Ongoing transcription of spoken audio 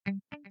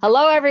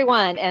Hello,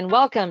 everyone, and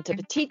welcome to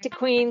Petite to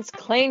Queen's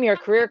Claim Your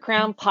Career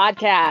Crown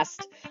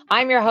podcast.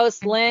 I'm your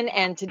host, Lynn,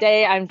 and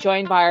today I'm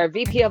joined by our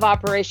VP of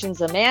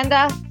Operations,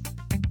 Amanda.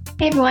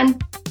 Hey, everyone.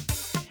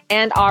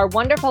 And our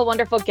wonderful,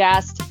 wonderful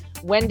guest,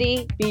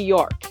 Wendy B.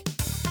 York.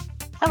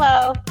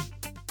 Hello.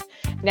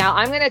 Now,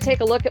 I'm going to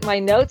take a look at my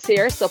notes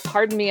here, so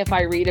pardon me if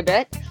I read a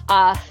bit.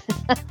 I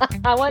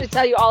want to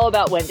tell you all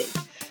about Wendy.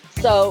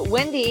 So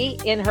Wendy,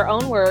 in her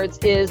own words,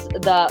 is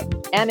the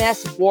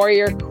MS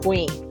Warrior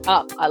Queen.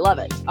 Oh, I love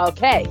it.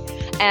 Okay.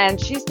 And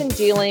she's been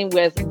dealing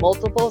with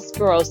multiple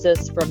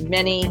sclerosis for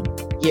many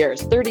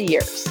years, 30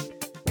 years.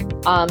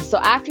 So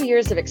after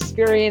years of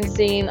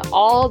experiencing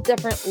all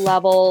different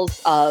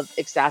levels of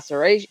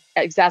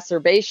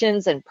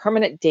exacerbations and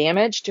permanent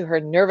damage to her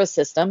nervous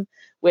system,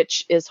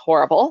 which is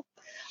horrible,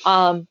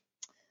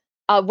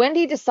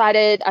 Wendy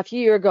decided a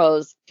few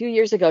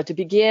years ago to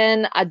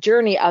begin a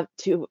journey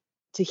to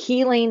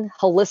healing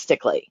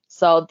holistically.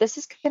 So this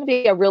is going to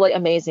be a really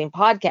amazing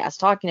podcast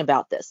talking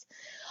about this.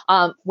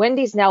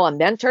 Wendy's now a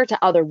mentor to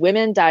other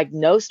women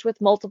diagnosed with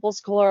multiple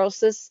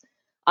sclerosis.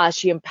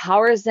 She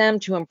empowers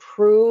them to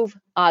improve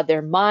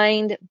their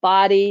mind,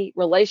 body,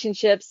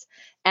 relationships,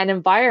 and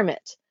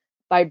environment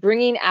by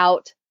bringing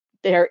out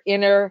their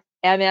inner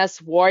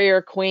MS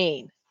warrior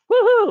queen.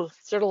 Woohoo!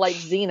 Sort of like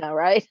Xena,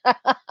 right?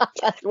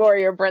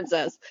 Warrior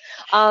princess.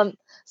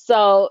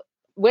 So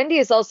Wendy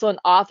is also an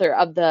author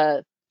of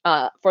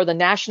for the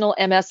National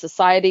MS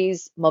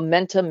Society's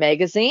Momentum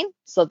magazine.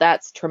 So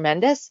that's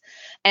tremendous.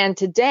 And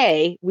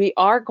today we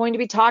are going to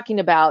be talking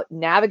about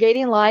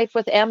navigating life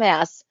with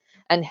MS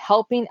and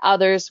helping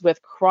others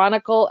with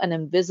chronic and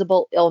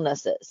invisible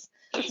illnesses.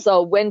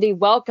 So Wendy,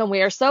 welcome.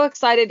 We are so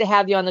excited to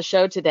have you on the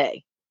show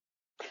today.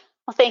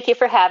 Well, thank you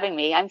for having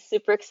me. I'm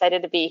super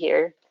excited to be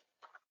here.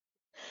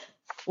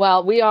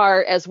 Well, we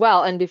are as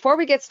well. And before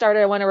we get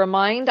started, I want to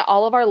remind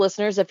all of our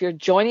listeners, if you're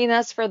joining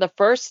us for the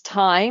first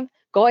time,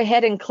 go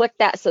ahead and click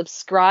that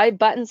subscribe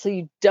button so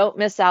you don't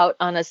miss out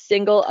on a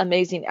single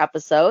amazing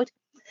episode.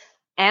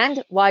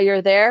 And while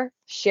you're there,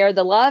 share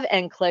the love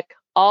and click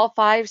all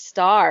 5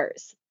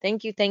 stars.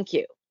 Thank you. Thank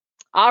you.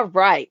 All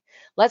right.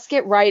 Let's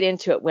get right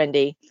into it,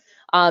 Wendy.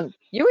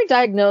 You were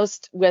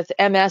diagnosed with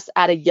MS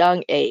at a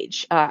young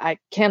age. I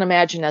can't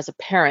imagine as a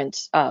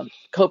parent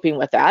coping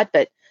with that,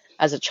 but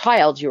as a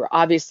child, you were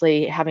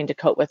obviously having to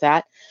cope with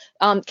that.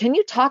 Can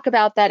you talk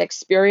about that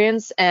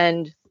experience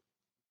and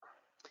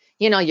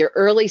your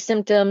early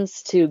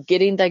symptoms to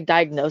getting the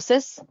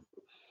diagnosis?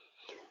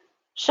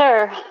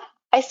 Sure.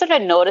 I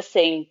started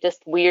noticing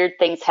just weird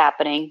things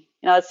happening.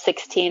 At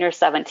 16 or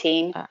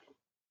 17.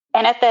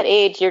 And at that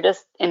age, you're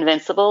just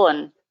invincible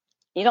and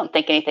you don't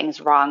think anything's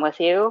wrong with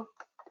you.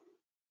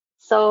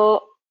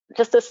 So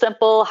just a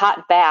simple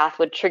hot bath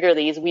would trigger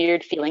these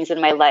weird feelings in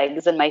my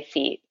legs and my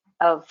feet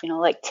of,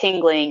 like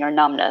tingling or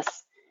numbness.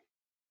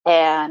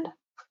 And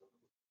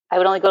I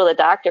would only go to the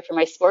doctor for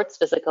my sports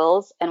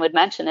physicals and would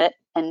mention it.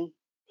 And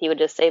he would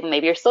just say, well,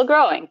 maybe you're still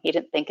growing. He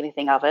didn't think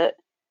anything of it.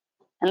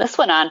 And this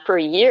went on for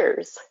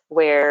years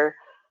where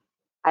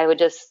I would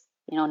just,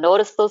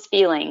 notice those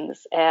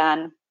feelings.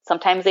 And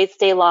sometimes they'd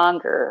stay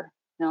longer,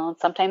 and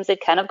sometimes they'd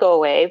kind of go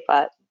away.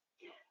 But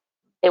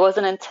it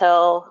wasn't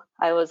until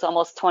I was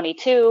almost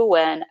 22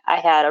 when I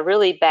had a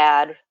really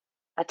bad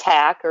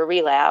attack or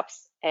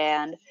relapse.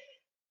 And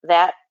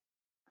that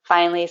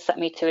finally sent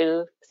me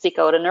to seek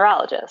out a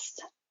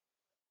neurologist.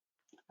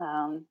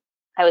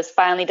 I was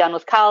finally done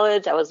with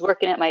college. I was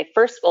working at my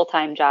first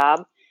full-time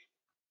job.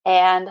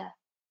 And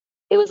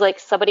it was like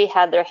somebody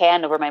had their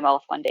hand over my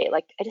mouth one day.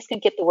 Like I just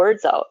couldn't get the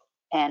words out.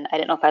 And I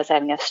didn't know if I was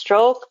having a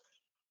stroke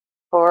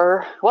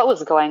or what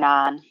was going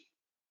on.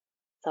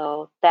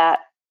 So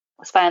that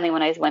was finally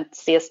when I went to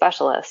see a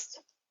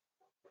specialist.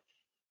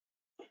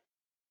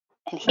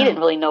 And he didn't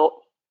really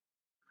know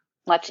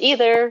much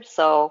either.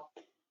 So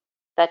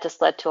that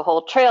just led to a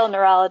whole trail of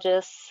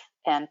neurologists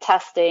and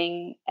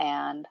testing,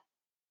 and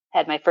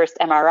had my first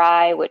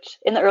MRI, which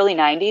in the early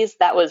 90s,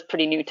 that was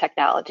pretty new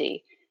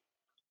technology.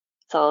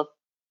 So,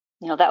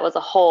 that was a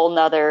whole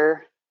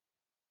nother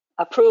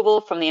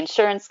approval from the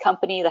insurance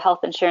company, the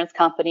health insurance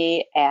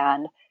company.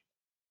 And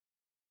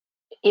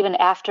even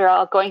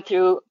after going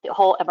through the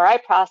whole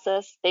MRI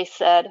process, they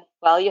said,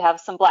 well, you have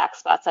some black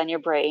spots on your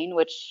brain,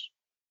 which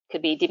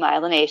could be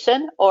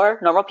demyelination, or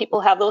normal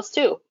people have those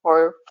too,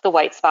 or the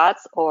white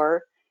spots,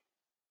 or,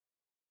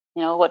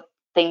 what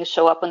things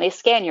show up when they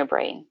scan your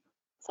brain.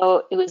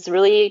 So it was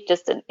really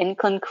just an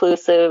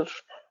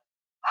inconclusive,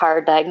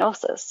 hard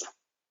diagnosis.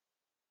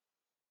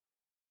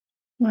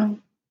 Wow.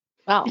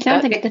 It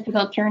sounds like a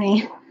difficult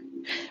journey.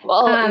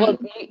 Well,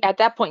 at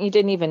that point, you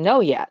didn't even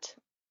know yet.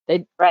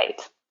 Right.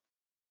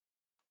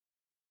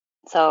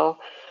 So,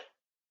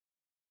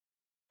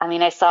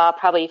 I saw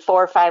probably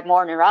 4 or 5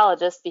 more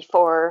neurologists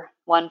before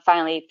one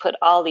finally put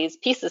all these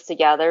pieces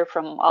together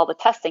from all the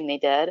testing they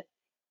did.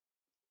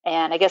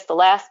 And I guess the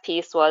last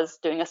piece was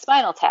doing a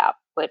spinal tap,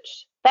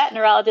 which that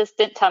neurologist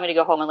didn't tell me to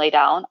go home and lay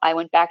down. I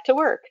went back to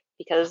work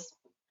because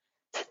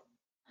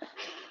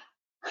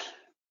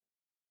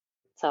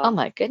So, oh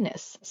my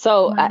goodness.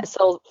 So, Wow.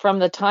 so from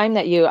the time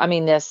that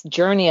this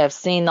journey of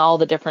seeing all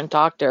the different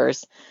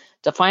doctors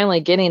to finally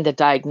getting the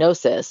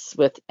diagnosis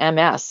with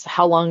MS,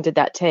 how long did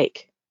that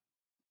take?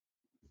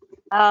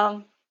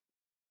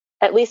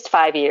 at least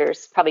 5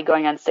 years, probably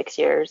going on 6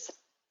 years.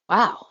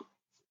 Wow.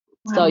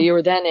 So Wow. you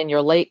were then in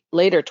your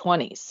later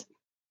 20s.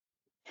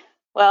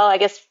 Well, I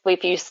guess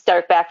if you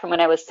start back from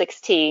when I was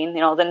 16,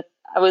 then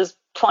I was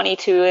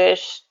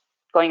 22-ish,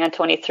 going on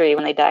 23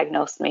 when they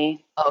diagnosed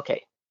me.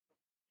 Okay.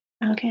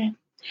 Okay.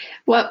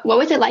 What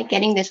was it like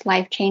getting this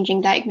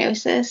life-changing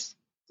diagnosis?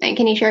 And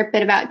can you share a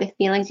bit about the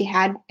feelings you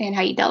had and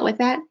how you dealt with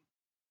that?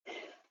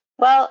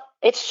 Well,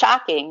 it's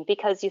shocking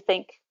because you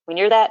think when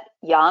you're that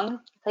young,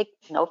 like,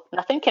 no,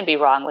 nothing can be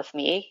wrong with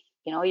me.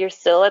 You're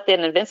still at the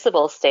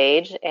invincible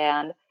stage.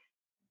 And,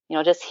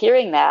 just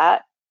hearing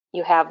that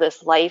you have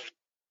this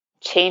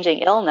life-changing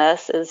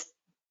illness is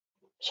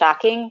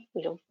shocking.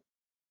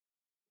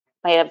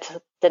 Might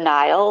have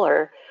denial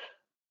or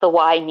the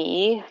why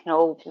me,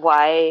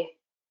 why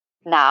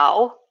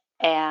now?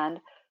 And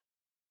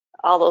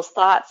all those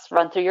thoughts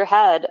run through your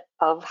head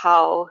of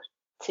how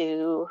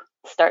to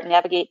start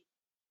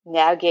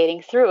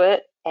navigating through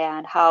it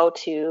and how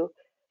to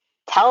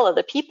tell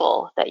other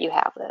people that you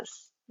have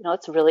this.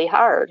 It's really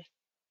hard.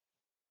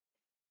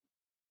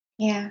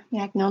 Yeah,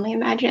 I can only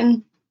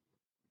imagine.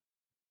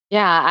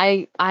 Yeah,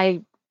 I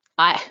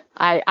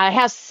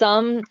have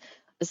some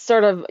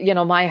sort of,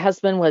 my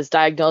husband was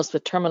diagnosed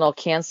with terminal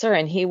cancer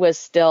and he was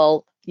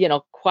still,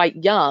 quite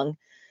young.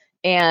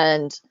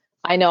 And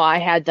I know I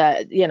had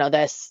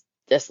this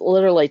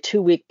literally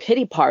 2-week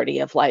pity party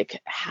of like,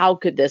 how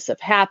could this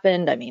have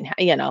happened? I mean,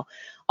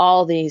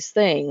 all these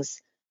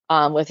things.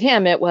 With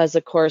him, it was,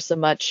 of course, a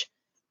much,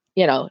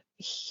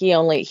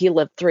 he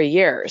lived 3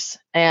 years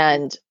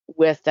and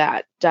with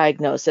that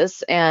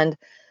diagnosis. And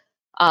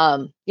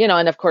and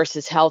of course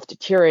his health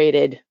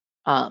deteriorated,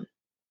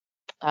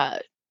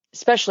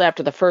 especially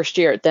after the first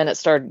year. Then it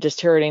started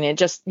deteriorating. It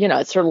just,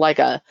 it's sort of like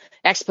a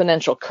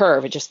exponential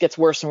curve. It just gets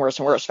worse and worse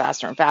and worse,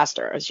 faster and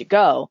faster as you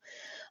go.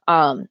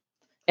 And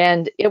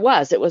it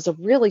was a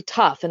really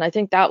tough. And I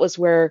think that was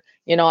where,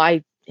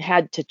 I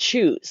had to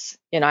choose,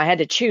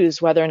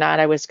 whether or not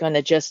I was going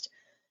to just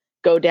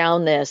go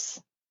down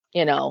this,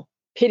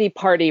 pity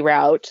party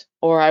route,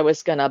 or I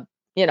was going to,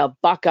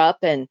 buck up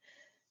and,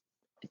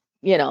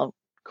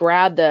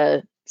 grab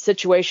the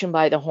situation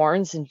by the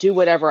horns and do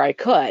whatever I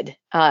could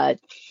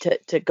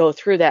to go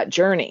through that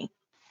journey.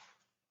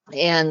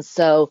 And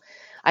so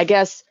I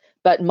guess,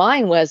 but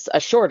mine was a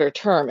shorter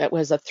term. It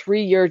was a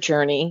 3-year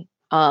journey,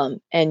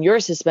 and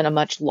yours has been a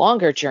much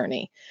longer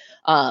journey.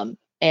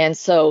 And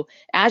so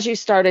as you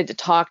started to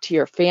talk to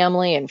your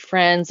family and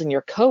friends and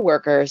your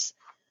coworkers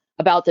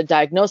about the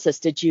diagnosis,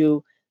 did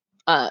you,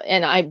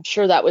 and I'm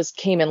sure that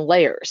came in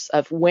layers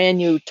of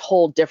when you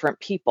told different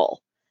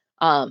people,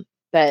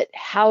 but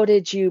how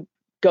did you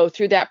go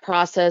through that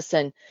process?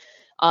 And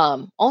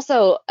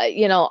also,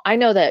 I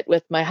know that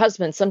with my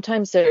husband,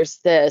 sometimes there's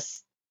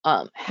this,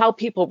 how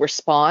people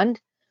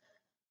respond,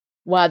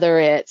 whether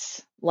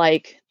it's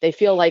like they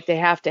feel like they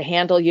have to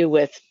handle you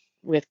with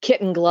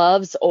kitten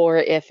gloves, or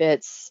if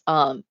it's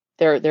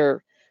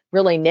they're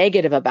really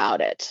negative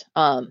about it.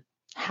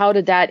 How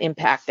did that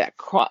impact that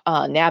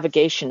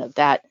navigation of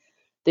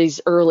these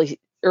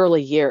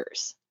early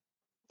years?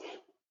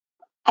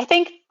 I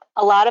think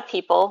a lot of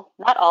people,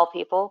 not all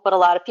people, but a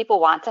lot of people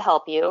want to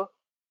help you.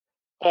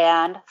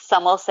 And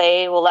some will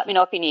say, well, let me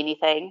know if you need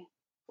anything,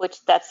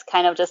 which that's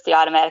kind of just the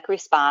automatic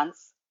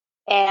response.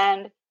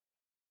 And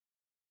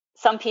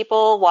some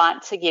people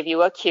want to give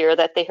you a cure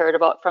that they heard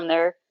about from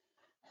their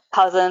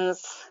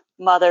cousins,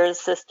 mothers,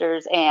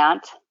 sisters,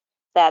 aunt.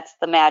 That's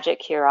the magic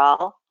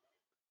cure-all.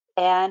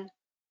 And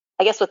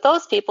I guess with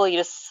those people, you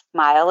just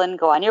smile and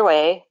go on your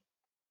way.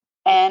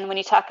 And when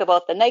you talk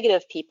about the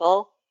negative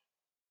people,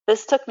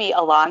 this took me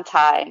a long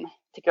time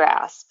to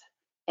grasp.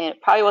 And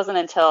it probably wasn't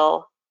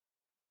until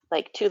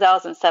like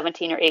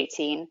 2017 or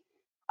 18.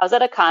 I was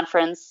at a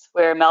conference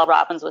where Mel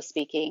Robbins was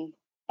speaking,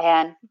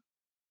 and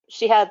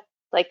she had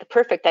like the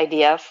perfect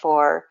idea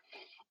for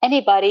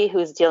anybody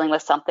who's dealing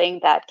with something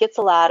that gets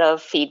a lot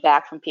of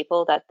feedback from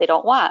people that they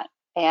don't want.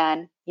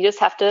 And you just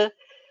have to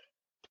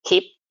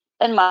keep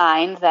in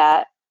mind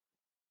that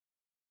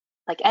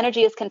like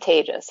energy is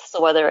contagious.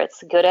 So whether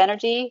it's good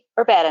energy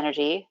or bad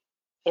energy,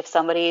 if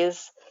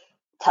somebody's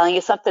telling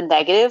you something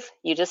negative,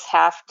 you just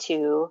have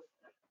to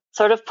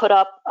sort of put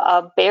up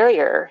a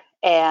barrier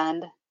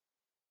and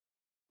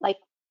like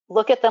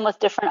look at them with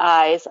different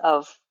eyes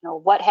of,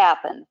 what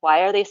happened?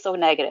 Why are they so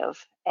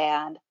negative?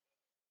 And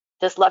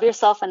just love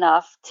yourself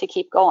enough to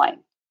keep going.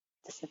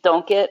 Just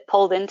don't get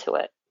pulled into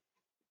it.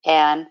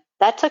 And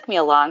that took me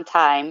a long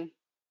time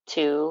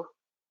to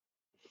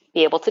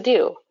be able to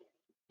do.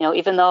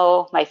 Even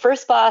though my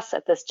first boss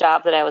at this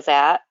job that I was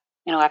at,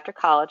 after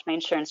college, my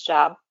insurance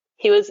job,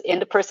 he was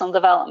into personal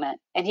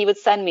development, and he would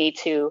send me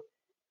to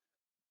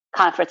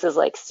conferences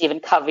like Stephen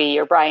Covey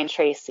or Brian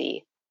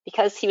Tracy,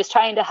 because he was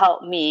trying to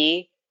help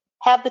me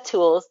have the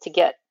tools to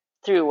get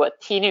through what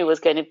he knew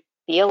was going to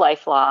be a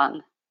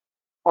lifelong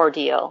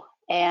ordeal.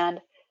 And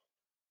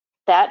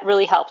that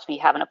really helps me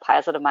having a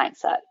positive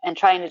mindset and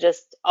trying to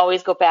just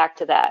always go back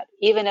to that,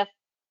 even if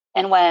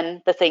and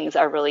when the things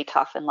are really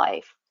tough in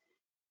life.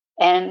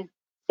 And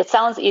it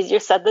sounds easier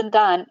said than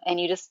done. And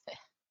you just,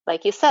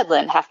 like you said,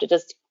 Lynn, have to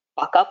just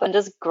buck up and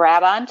just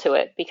grab onto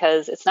it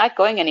because it's not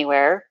going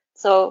anywhere.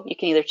 So you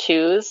can either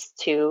choose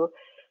to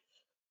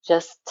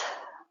just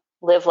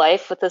live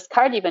life with this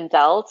card you've been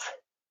dealt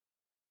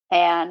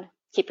and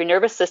keep your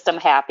nervous system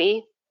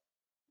happy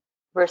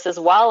versus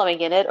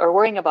wallowing in it or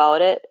worrying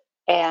about it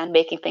and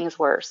making things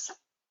worse.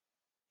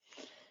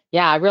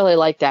 Yeah, I really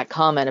like that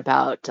comment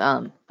about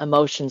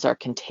emotions are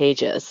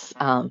contagious.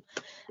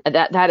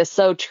 That is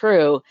so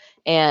true.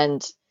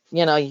 And,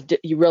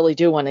 you really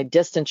do want to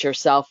distance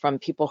yourself from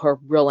people who are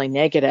really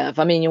negative.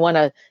 I mean, you want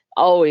to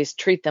always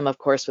treat them, of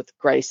course, with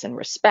grace and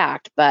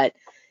respect, but,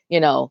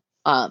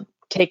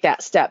 take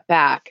that step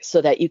back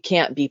so that you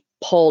can't be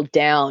pulled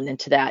down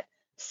into that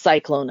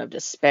cyclone of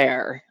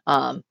despair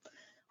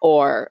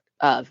or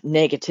of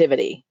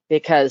negativity,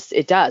 because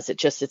it does.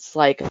 It's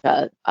like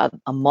a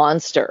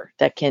monster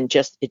that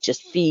it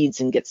just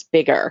feeds and gets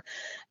bigger.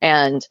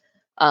 And,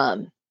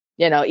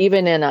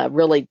 even in a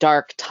really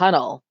dark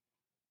tunnel,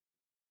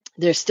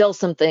 there's still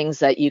some things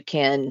that you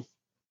can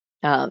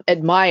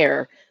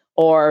admire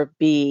or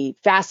be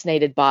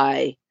fascinated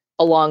by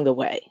along the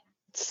way.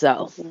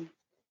 So.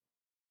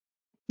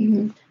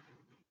 Mm-hmm.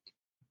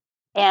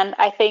 And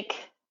I think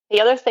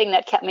the other thing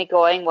that kept me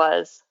going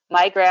was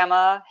my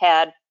grandma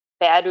had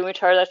bad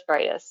rheumatoid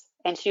arthritis,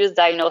 and she was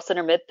diagnosed in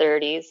her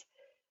mid-30s,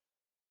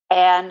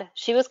 and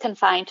she was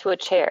confined to a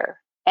chair.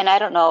 And I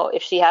don't know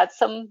if she had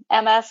some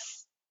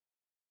MS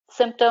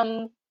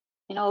symptom,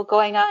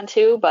 going on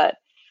too, but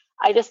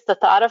the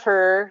thought of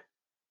her,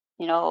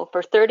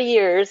 for 30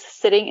 years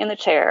sitting in the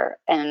chair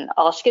and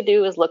all she could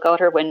do was look out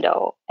her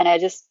window. And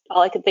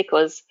all I could think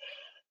was,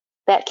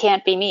 that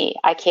can't be me.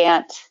 I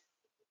can't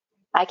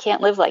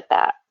live like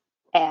that.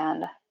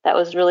 And that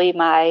was really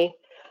my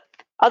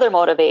other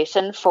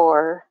motivation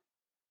for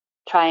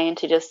trying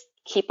to just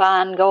keep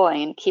on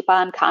going, keep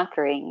on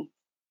conquering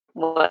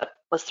what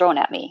was thrown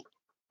at me.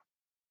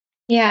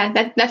 Yeah,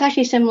 that's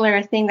actually a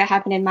similar thing that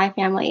happened in my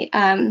family.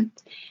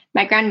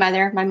 My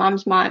grandmother, my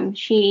mom's mom,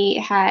 she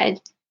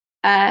had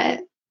a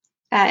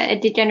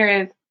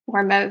degenerative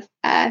form of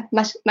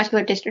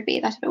muscular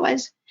dystrophy. That's what it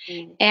was.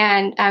 Mm.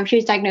 And she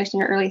was diagnosed in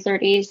her early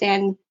 30s.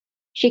 And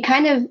she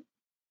kind of,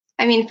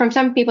 from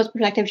some people's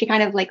perspective, she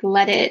kind of like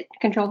let it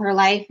control her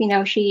life.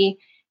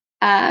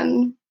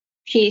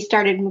 She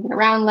started moving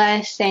around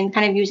less and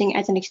kind of using it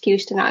as an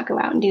excuse to not go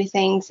out and do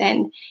things.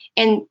 And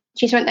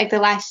she spent like the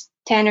last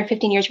 10 or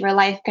 15 years of her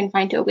life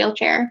confined to a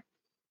wheelchair.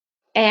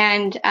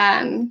 And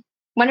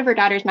one of her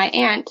daughters, my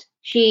aunt,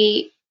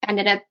 she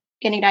ended up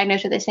getting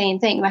diagnosed with the same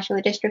thing,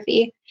 muscular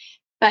dystrophy.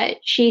 But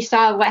she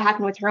saw what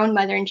happened with her own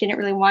mother, and she didn't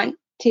really want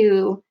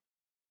to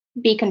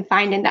be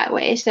confined in that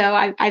way. So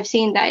I've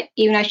seen that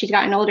even as she's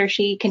gotten older,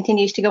 she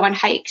continues to go on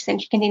hikes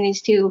and she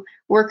continues to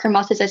work her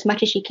muscles as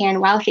much as she can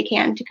while she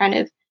can to kind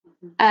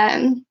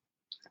of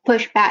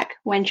push back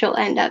when she'll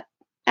end up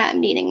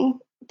needing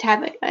to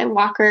have a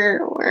walker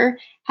or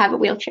have a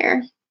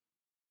wheelchair.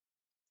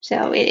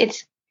 So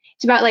it's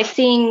about like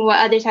seeing what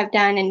others have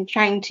done and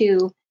trying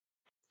to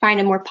find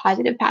a more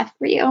positive path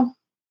for you.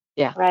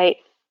 Yeah. Right.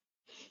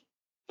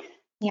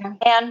 Yeah.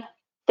 And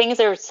things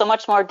are so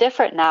much more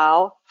different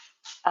now.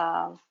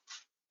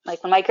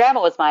 Like when my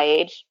grandma was my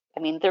age,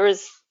 there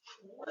was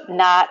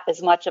not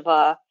as much of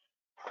a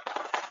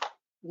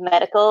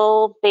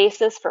medical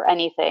basis for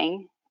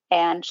anything.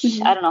 And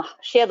I don't know,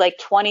 she had like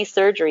 20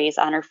 surgeries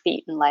on her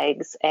feet and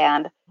legs.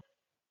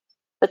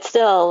 But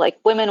still, like,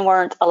 women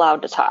weren't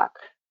allowed to talk.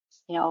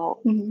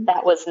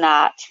 That was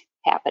not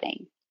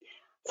happening.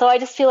 So I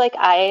just feel like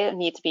I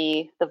need to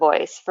be the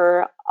voice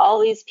for all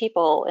these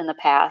people in the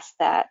past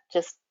that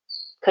just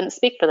couldn't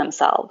speak for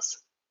themselves.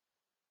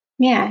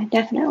 Yeah,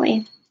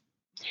 definitely.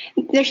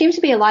 There seems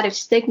to be a lot of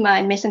stigma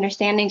and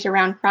misunderstandings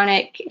around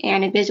chronic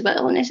and invisible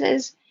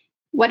illnesses.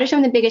 What are some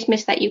of the biggest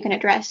myths that you can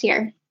address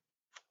here?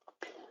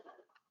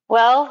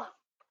 Well,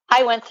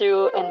 I went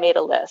through and made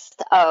a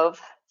list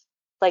of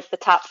like the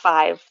top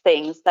 5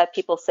 things that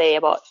people say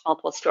about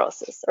multiple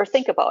sclerosis or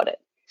think about it.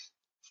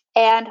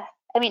 And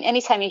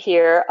anytime you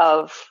hear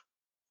of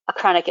a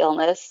chronic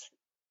illness,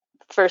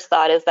 first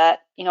thought is that,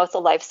 it's a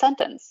life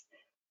sentence,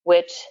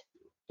 which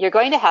you're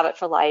going to have it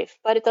for life,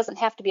 but it doesn't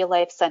have to be a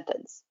life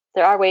sentence.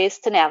 There are ways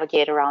to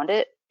navigate around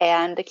it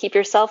and to keep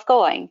yourself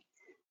going.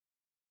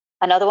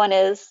 Another one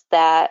is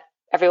that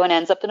everyone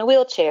ends up in a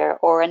wheelchair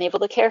or unable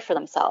to care for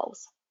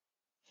themselves,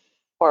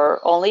 or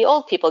only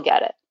old people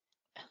get it,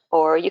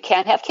 or you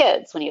can't have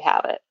kids when you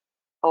have it,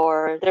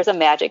 or there's a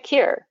magic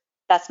cure.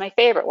 That's my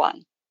favorite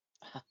one.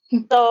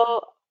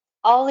 So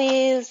all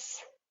these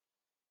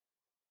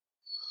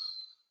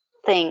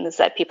things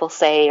that people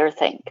say or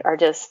think are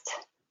just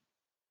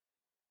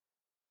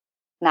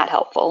not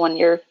helpful when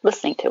you're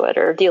listening to it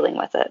or dealing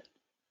with it.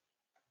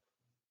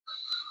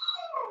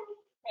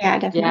 Yeah,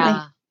 definitely.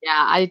 Yeah,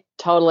 I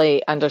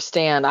totally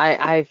understand.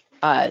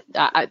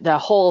 The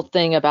whole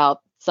thing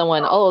about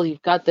someone,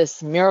 you've got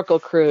this miracle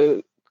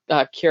cure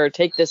cure,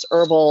 take this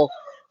herbal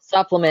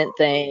supplement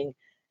thing.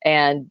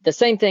 And the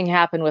same thing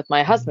happened with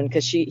my husband,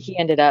 because he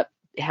ended up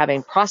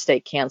having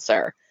prostate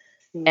cancer.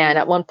 And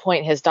at one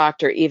point, his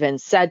doctor even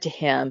said to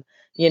him,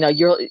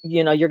 you're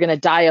going to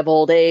die of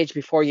old age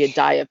before you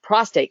die of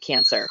prostate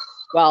cancer.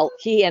 Well,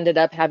 he ended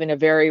up having a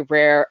very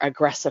rare,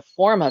 aggressive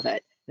form of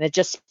it, and it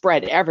just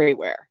spread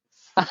everywhere,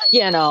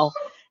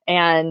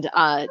 and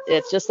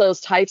it's just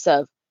those types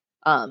of,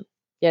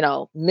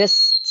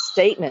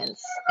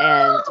 misstatements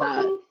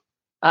and,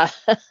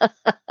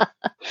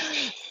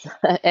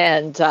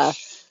 and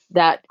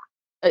that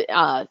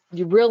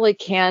you really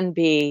can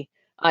be,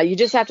 you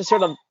just have to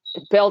sort of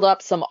build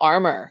up some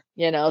armor,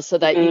 so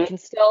that you can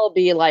still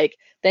be like,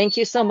 thank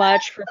you so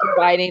much for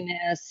providing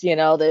this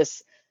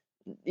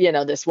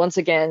once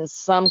again,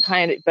 some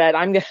kind of, but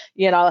I'm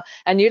gonna,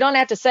 and you don't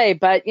have to say,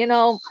 but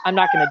I'm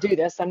not going to do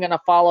this. I'm going to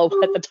follow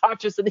what the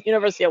doctors at the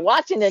University of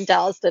Washington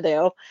tell us to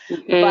do.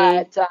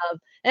 But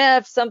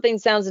if something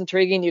sounds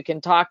intriguing, you can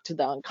talk to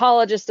the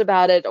oncologist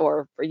about it,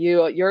 or for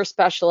your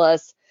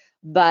specialist.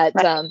 But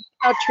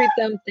I'll treat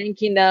them,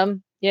 thanking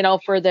them,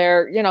 for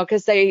their,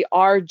 because they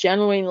are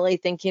genuinely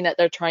thinking that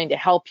they're trying to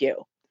help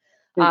you.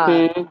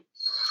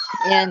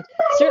 And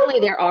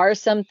certainly there are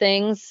some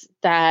things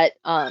that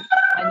I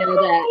know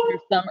that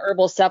there's some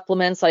herbal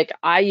supplements. Like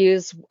I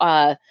use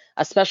a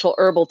special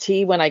herbal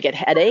tea when I get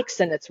headaches,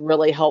 and it's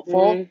really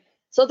helpful.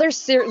 So there's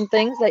certain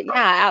things that,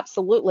 yeah,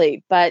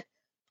 absolutely. But,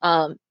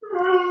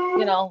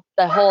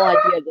 the whole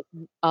idea of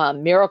the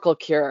miracle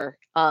cure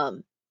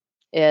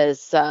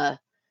is,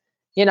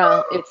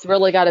 it's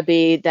really got to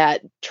be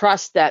that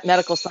trust that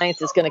medical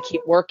science is going to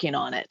keep working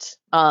on it.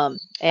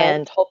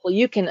 And hopefully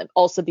you can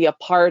also be a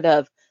part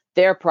of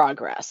their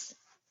progress.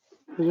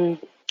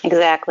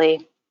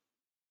 Exactly.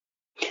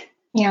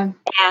 Yeah.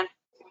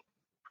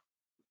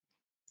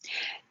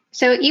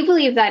 So you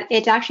believe that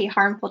it's actually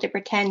harmful to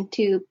pretend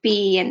to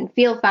be and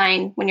feel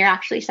fine when you're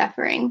actually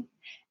suffering.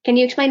 Can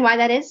you explain why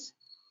that is?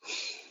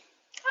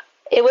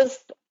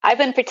 I've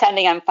been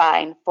pretending I'm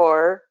fine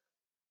for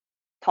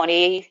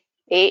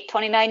 28,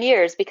 29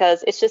 years,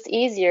 because it's just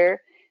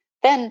easier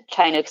than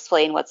trying to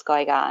explain what's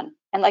going on.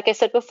 And like I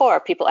said before,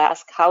 people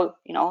ask, how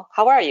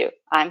are you?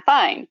 I'm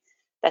fine.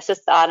 That's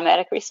just the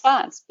automatic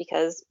response,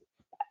 because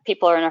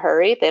people are in a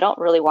hurry. They don't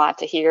really want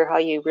to hear how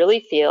you really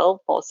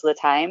feel most of the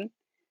time.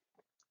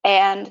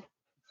 And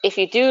if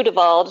you do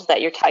divulge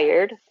that you're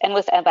tired, and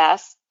with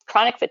MS,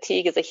 chronic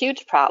fatigue is a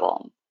huge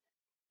problem.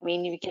 I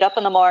mean, you get up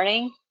in the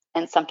morning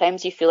and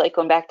sometimes you feel like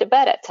going back to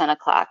bed at 10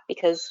 o'clock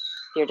because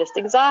you're just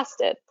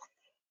exhausted.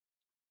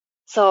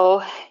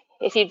 So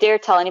if you dare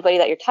tell anybody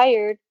that you're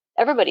tired,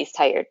 everybody's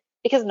tired,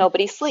 because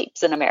nobody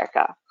sleeps in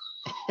America.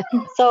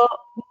 So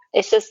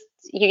it's just,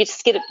 you're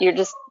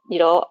just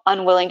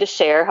unwilling to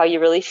share how you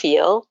really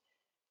feel.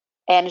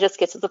 And it just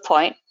gets to the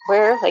point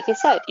where, like you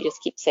said, you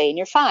just keep saying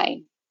you're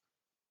fine.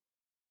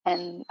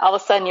 And all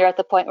of a sudden you're at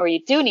the point where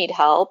you do need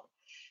help.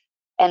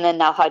 And then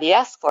now how do you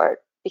ask for it?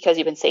 Because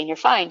you've been saying you're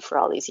fine for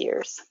all these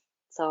years.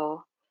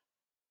 So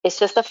it's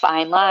just a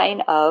fine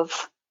line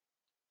of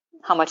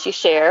how much you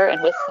share,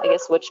 and with, I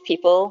guess, which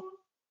people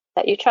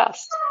that you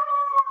trust.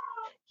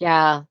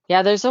 Yeah.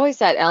 There's always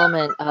that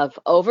element of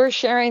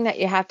oversharing that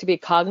you have to be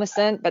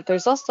cognizant, but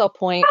there's also a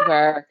point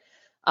where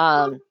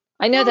I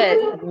know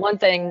that one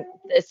thing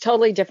is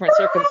totally different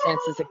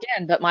circumstances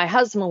again, but my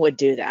husband would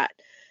do that.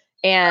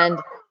 And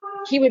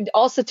he would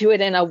also do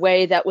it in a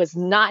way that was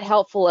not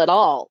helpful at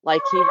all.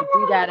 Like he would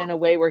do that in a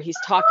way where he's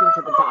talking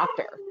to the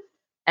doctor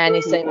and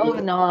he's saying, oh,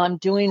 no, I'm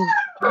doing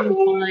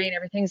fine.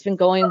 Everything's been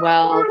going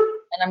well.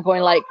 And I'm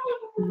going like,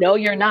 no,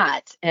 you're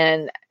not.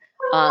 And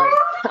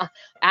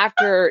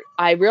after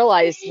I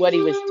realized what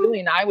he was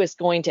doing, I was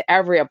going to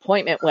every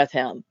appointment with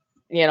him,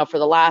 for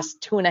the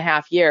last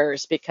 2.5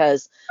 years,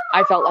 because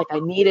I felt like I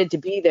needed to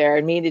be there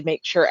and needed to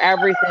make sure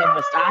everything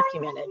was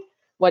documented,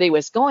 what he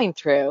was going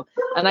through.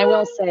 And I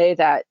will say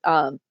that,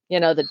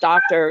 the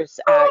doctors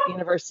at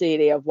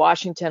University of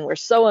Washington were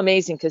so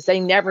amazing, because they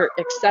never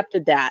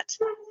accepted that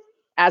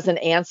as an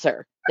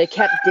answer. They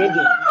kept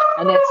digging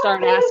and then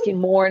started asking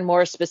more and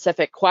more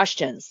specific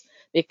questions,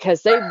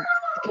 because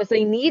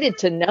they needed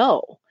to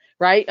know,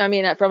 right? I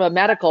mean, from a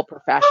medical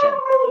profession.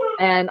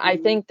 And I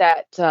think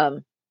that,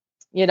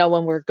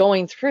 when we're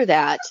going through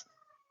that,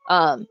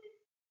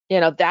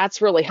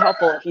 that's really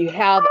helpful if you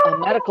have a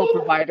medical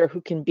provider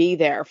who can be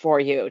there for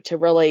you to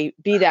really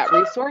be that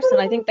resource.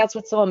 And I think that's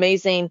what's so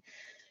amazing.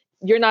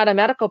 You're not a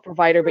medical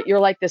provider, but you're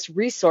like this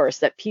resource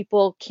that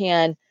people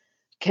can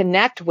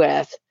connect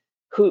with,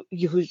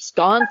 who's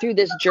gone through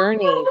this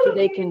journey, who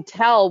they can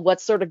tell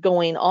what's sort of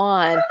going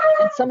on,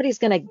 and somebody's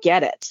going to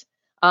get it.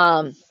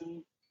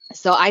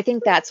 So I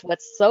think that's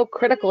what's so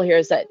critical here,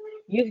 is that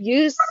you've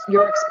used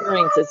your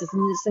experiences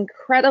in this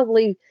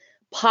incredibly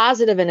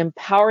positive and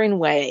empowering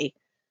way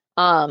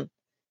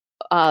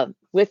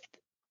with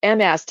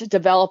MS to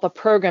develop a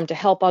program to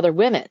help other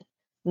women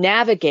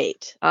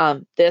navigate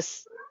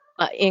this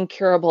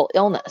incurable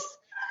illness.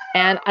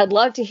 And I'd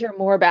love to hear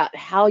more about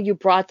how you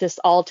brought this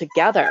all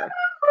together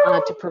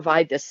to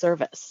provide this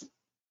service.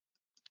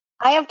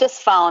 I have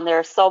just found there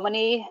are so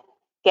many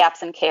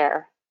gaps in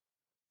care.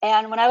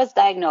 And when I was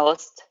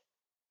diagnosed,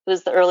 it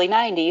was the early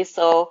 90s,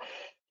 so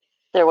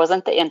there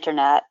wasn't the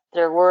internet.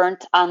 There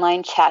weren't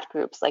online chat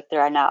groups like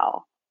there are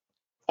now.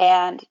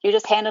 And you're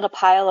just handed a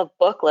pile of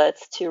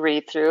booklets to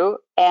read through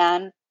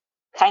and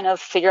kind of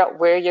figure out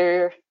where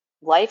your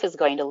life is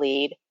going to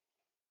lead.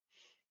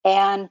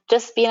 And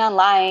just being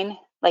online,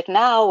 like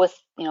now with,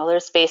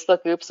 there's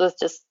Facebook groups with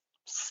just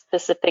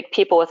specific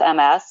people with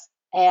MS,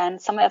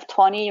 and some have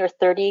 20 or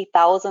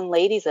 30,000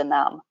 ladies in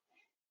them.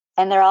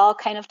 And they're all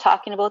kind of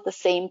talking about the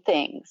same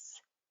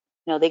things,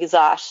 the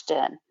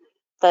exhaustion,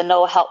 the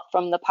no help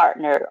from the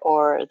partner,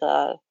 or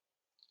the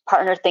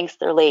partner thinks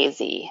they're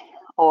lazy,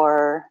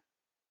 or,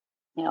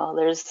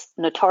 there's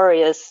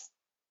notorious,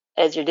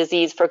 as your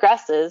disease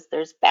progresses,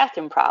 there's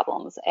bathroom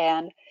problems.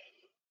 And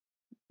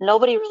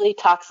nobody really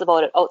talks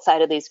about it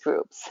outside of these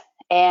groups.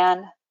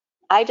 And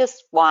I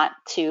just want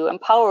to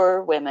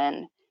empower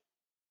women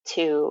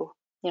to,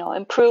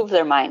 improve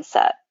their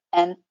mindset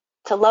and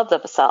to love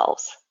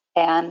themselves.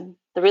 And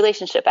the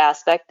relationship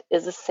aspect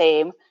is the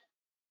same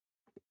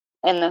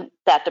in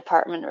that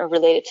department, or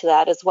related to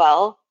that, as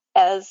well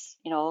as,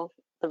 the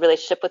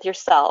relationship with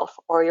yourself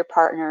or your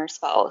partner,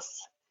 spouse,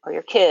 or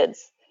your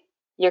kids,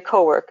 your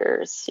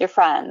coworkers, your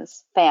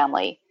friends,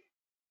 family,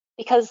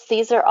 because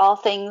these are all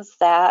things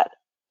that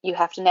you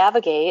have to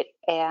navigate.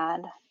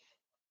 And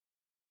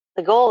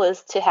the goal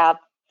is to have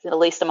the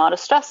least amount of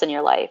stress in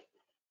your life.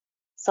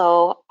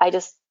 So I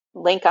just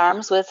link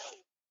arms with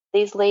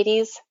these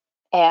ladies,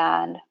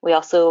 and we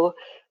also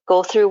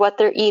go through what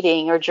they're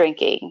eating or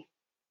drinking,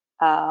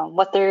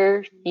 what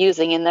they're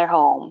using in their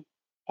home.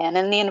 And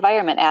in the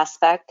environment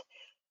aspect,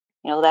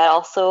 that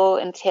also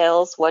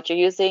entails what you're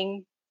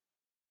using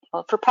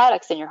for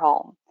products in your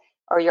home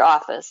or your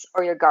office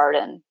or your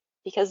garden,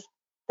 because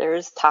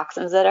there's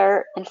toxins that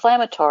are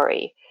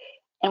inflammatory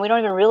and we don't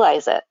even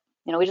realize it.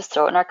 We just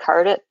throw it in our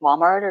cart at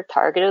Walmart or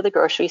Target or the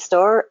grocery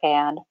store,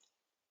 and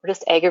we're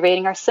just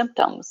aggravating our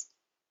symptoms.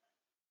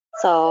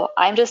 So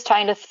I'm just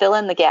trying to fill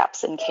in the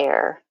gaps in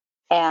care.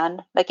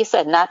 And like you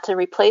said, not to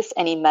replace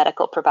any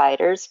medical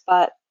providers,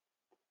 but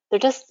there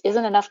just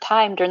isn't enough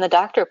time during the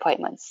doctor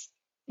appointments.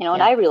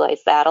 And I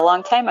realized that a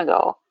long time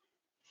ago,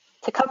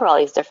 to cover all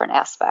these different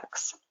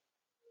aspects.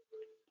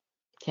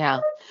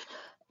 Yeah.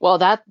 Well,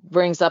 that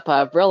brings up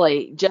a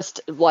really,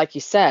 just like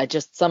you said,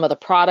 just some of the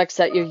products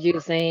that you're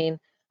using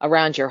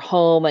around your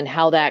home and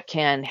how that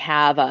can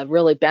have a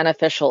really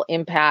beneficial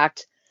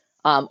impact,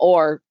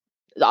 or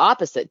the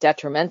opposite,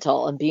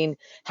 detrimental, and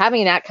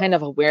having that kind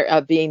of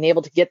being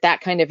able to get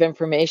that kind of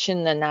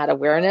information and that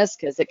awareness,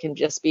 because it can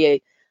just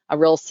be a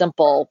real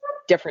simple,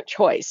 different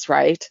choice,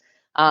 right?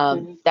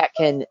 That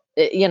can,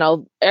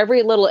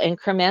 every little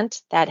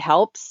increment that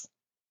helps.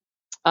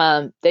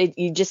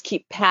 You just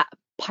keep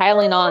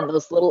piling on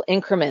those little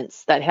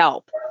increments that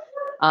help.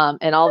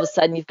 And all of a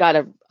sudden you've got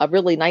a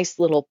really nice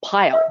little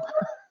pile,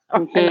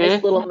 or a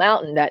nice little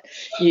mountain that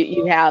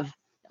you have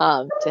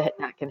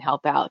that can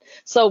help out.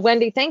 So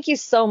Wendy, thank you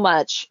so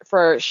much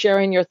for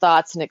sharing your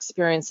thoughts and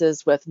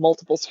experiences with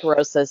multiple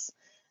sclerosis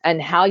and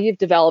how you've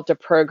developed a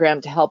program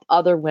to help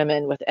other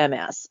women with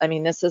MS. I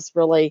mean, this is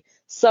really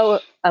so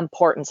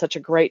important, such a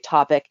great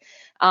topic.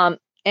 And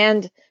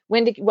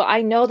Wendy, well,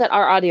 I know that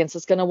our audience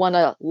is going to want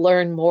to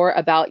learn more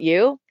about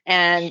you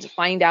and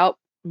find out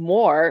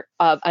more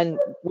and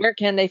where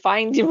can they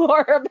find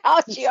more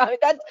about you? I mean,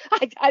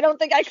 I don't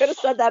think I could have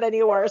said that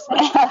any worse.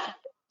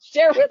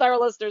 Share with our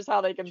listeners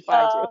how they can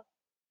find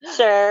you.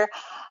 Sure.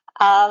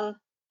 I'm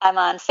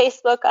on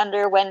Facebook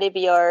under Wendy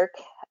Bjork,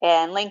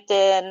 and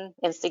LinkedIn,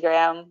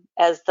 Instagram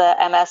as the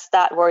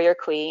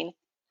ms.warriorqueen.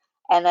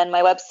 And then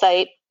my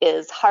website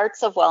is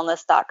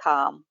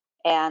heartsofwellness.com.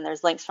 And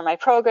there's links for my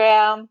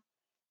program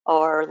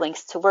or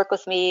links to work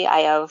with me.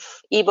 I have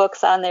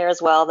ebooks on there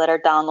as well that are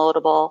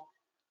downloadable.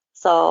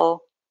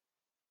 So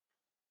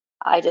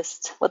I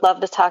just would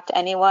love to talk to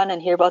anyone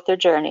and hear about their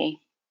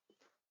journey.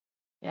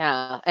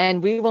 Yeah,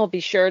 and we will be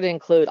sure to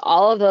include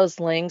all of those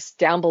links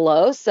down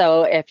below.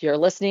 So if you're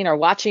listening or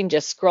watching,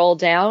 just scroll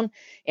down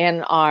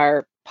in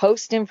our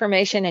post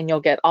information and you'll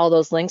get all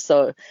those links.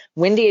 So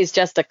Wendy is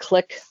just a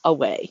click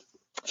away.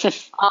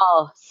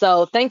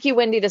 So thank you,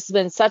 Wendy. This has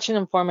been such an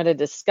informative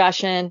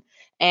discussion.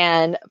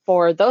 And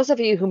for those of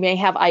you who may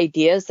have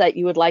ideas that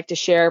you would like to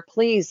share,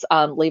 please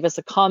leave us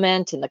a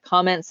comment in the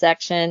comment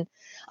section.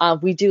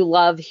 We do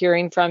love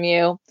hearing from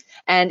you.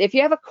 And if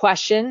you have a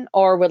question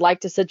or would like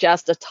to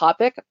suggest a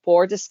topic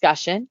for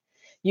discussion,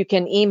 you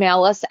can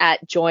email us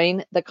at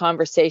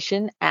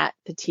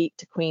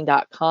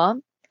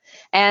jointheconversation@petitetoqueen.com.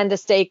 And to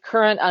stay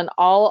current on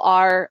all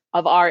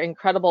of our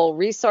incredible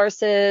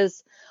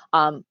resources,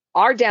 our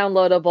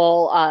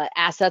downloadable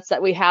assets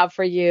that we have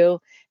for you,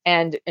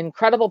 and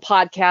incredible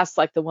podcasts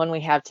like the one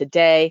we have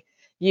today,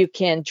 you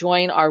can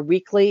join our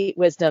weekly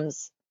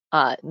Wisdoms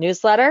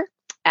newsletter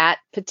at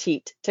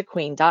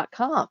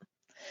petitetoqueen.com.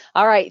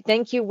 All right.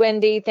 Thank you,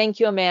 Wendy. Thank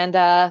you,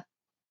 Amanda.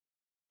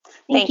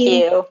 Thank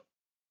you.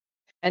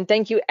 And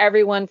thank you,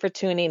 everyone, for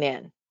tuning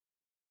in.